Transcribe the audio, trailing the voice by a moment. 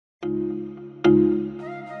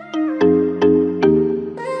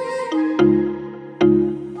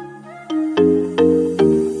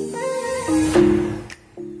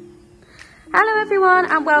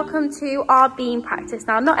and welcome to our beam practice.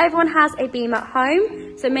 Now, not everyone has a beam at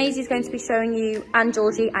home, so Maisie's going to be showing you, and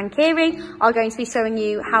Georgie and Kiri are going to be showing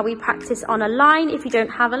you how we practice on a line. If you don't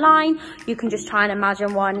have a line, you can just try and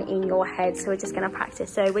imagine one in your head. So we're just going to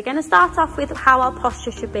practice. So we're going to start off with how our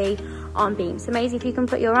posture should be on beam. So Maisie, if you can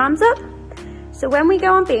put your arms up. So when we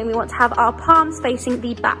go on beam, we want to have our palms facing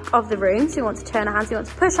the back of the room. So we want to turn our hands, we want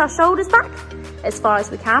to push our shoulders back as far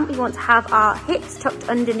as we can. We want to have our hips tucked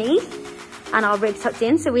underneath and our ribs tucked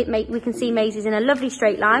in, so we can see Maisie's in a lovely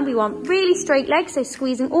straight line. We want really straight legs, so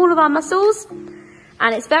squeezing all of our muscles.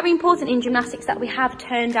 And it's very important in gymnastics that we have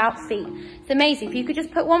turned out feet. So Maisie, if you could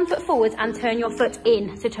just put one foot forwards and turn your foot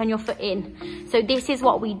in. So turn your foot in. So this is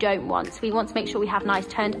what we don't want. So we want to make sure we have nice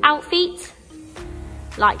turned out feet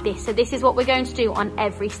like this. So this is what we're going to do on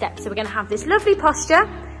every step. So we're going to have this lovely posture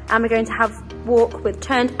and we're going to have walk with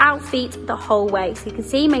turned out feet the whole way. So you can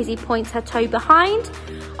see Maisie points her toe behind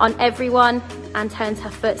on every one and turns her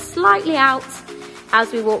foot slightly out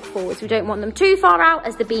as we walk forwards. We don't want them too far out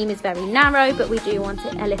as the beam is very narrow, but we do want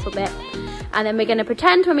it a little bit. And then we're going to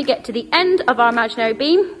pretend when we get to the end of our imaginary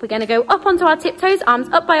beam, we're going to go up onto our tiptoes, arms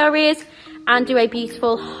up by our ears, and do a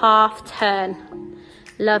beautiful half turn.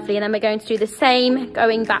 Lovely. And then we're going to do the same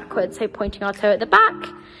going backwards. So pointing our toe at the back,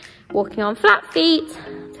 walking on flat feet,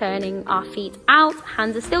 turning our feet out,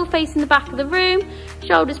 hands are still facing the back of the room,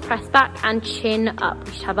 shoulders pressed back and chin up.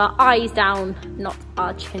 We should have our eyes down, not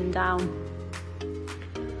our chin down.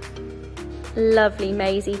 Lovely,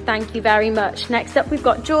 Maisie, thank you very much. Next up, we've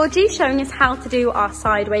got Georgie showing us how to do our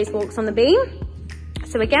sideways walks on the beam.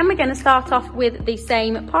 So again, we're going to start off with the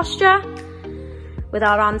same posture with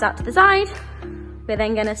our arms out to the side. We're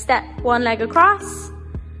then going to step one leg across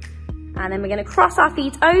and then we're going to cross our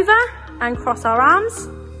feet over and cross our arms.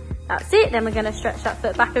 That's it. Then we're going to stretch that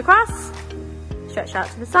foot back across, stretch out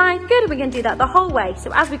to the side. Good. We're going to do that the whole way.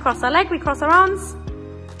 So as we cross our leg, we cross our arms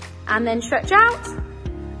and then stretch out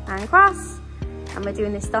and cross. And we're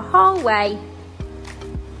doing this the whole way.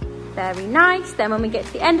 Very nice. Then when we get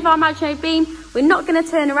to the end of our imaginary beam, we're not going to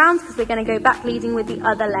turn around because we're going to go back leading with the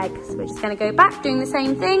other leg. So we're just going to go back doing the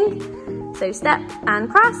same thing. So step and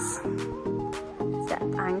cross. Step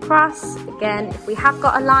and cross. Again, if we have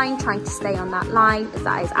got a line, trying to stay on that line as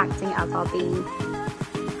that is acting as our beam.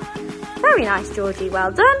 Very nice, Georgie,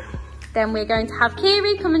 well done. Then we're going to have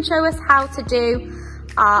Kiri come and show us how to do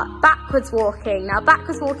our backwards walking. Now,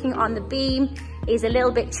 backwards walking on the beam is a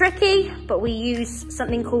little bit tricky, but we use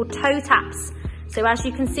something called toe taps. So as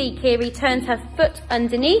you can see, Kiri turns her foot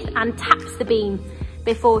underneath and taps the beam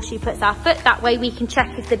before she puts our foot. That way we can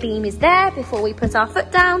check if the beam is there before we put our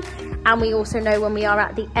foot down, and we also know when we are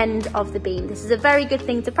at the end of the beam. This is a very good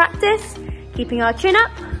thing to practice, keeping our chin up,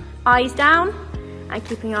 eyes down, and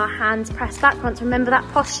keeping our hands pressed back. We want to remember that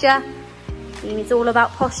posture. Beam is all about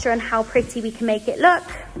posture and how pretty we can make it look.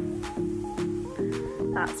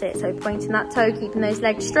 That's it, so pointing that toe, keeping those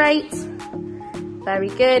legs straight. Very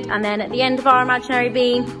good. And then at the end of our imaginary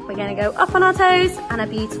beam, we're going to go up on our toes and a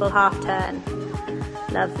beautiful half turn.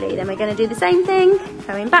 Lovely. Then we're going to do the same thing,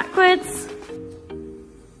 going backwards.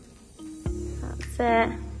 That's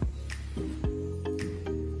it.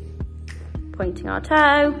 Pointing our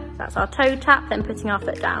toe, that's our toe tap, then putting our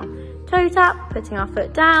foot down. Toe tap, putting our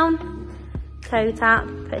foot down. Toe tap,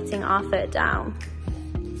 putting our foot down.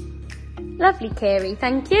 Lovely, Kiri,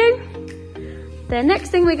 thank you. The next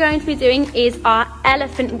thing we're going to be doing is our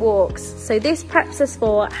elephant walks. So this preps us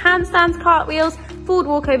for handstands, cartwheels, forward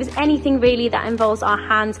walkovers, anything really that involves our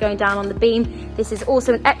hands going down on the beam. This is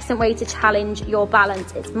also an excellent way to challenge your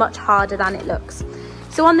balance. It's much harder than it looks.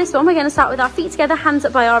 So on this one, we're going to start with our feet together, hands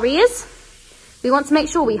up by our ears. We want to make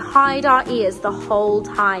sure we hide our ears the whole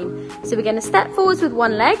time. So we're going to step forwards with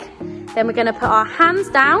one leg. Then we're going to put our hands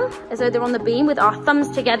down as though they're on the beam with our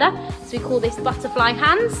thumbs together. So we call this butterfly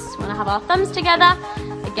hands. So we're going to have our thumbs together,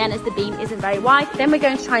 again, as the beam isn't very wide. Then we're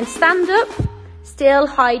going to try and stand up, still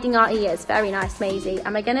hiding our ears. Very nice, Maisie.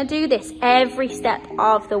 And we're going to do this every step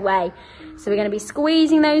of the way. So we're going to be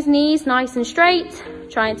squeezing those knees nice and straight,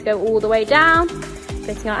 trying to go all the way down,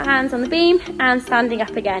 putting our hands on the beam and standing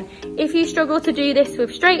up again. If you struggle to do this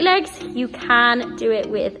with straight legs, you can do it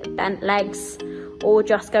with bent legs, or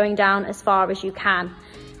just going down as far as you can.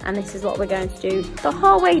 And this is what we're going to do the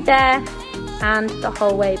whole way there and the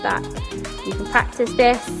whole way back. You can practice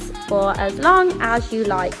this for as long as you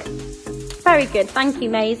like. Very good, thank you,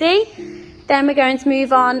 Maisie. Then we're going to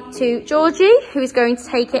move on to Georgie, who's going to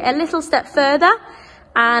take it a little step further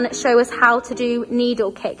and show us how to do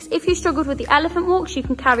needle kicks. If you struggled with the elephant walks, you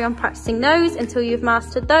can carry on practicing those until you've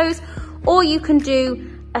mastered those, or you can do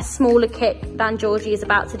a smaller kick than Georgie is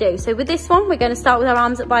about to do. So with this one, we're going to start with our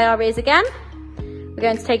arms up by our ears again. We're We're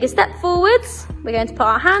going to take a step forwards, we're going to put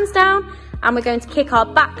our hands down, and we're going to kick our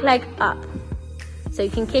back leg up. So you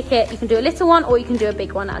can kick it, you can do a little one or you can do a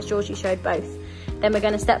big one, as Georgie showed both. Then we're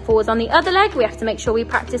going to step forwards on the other leg. We have to make sure we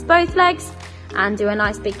practice both legs and do a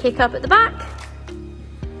nice big kick up at the back.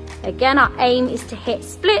 Again, our aim is to hit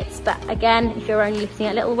splits, but again, if you're only lifting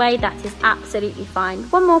a little way, that is absolutely fine.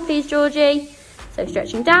 One more please, Georgie. So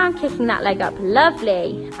stretching down, kicking that leg up,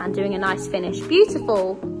 lovely, and doing a nice finish,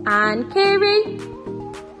 beautiful. And Kiri.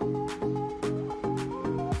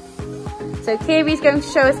 So Kiri's going to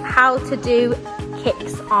show us how to do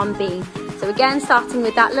kicks on beam. So again, starting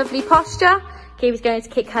with that lovely posture, Kiri's going to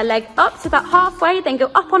kick her leg up to about halfway, then go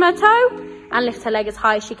up on her toe and lift her leg as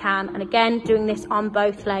high as she can. And again, doing this on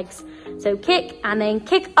both legs. So kick and then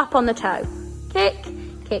kick up on the toe. Kick,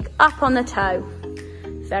 kick up on the toe.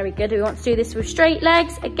 Very good. We want to do this with straight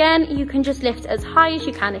legs. Again, you can just lift as high as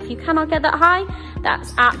you can. If you cannot get that high,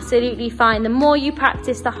 that's absolutely fine. The more you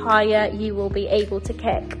practice, the higher you will be able to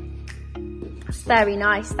kick. That's very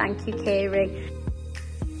nice. Thank you, Kiri.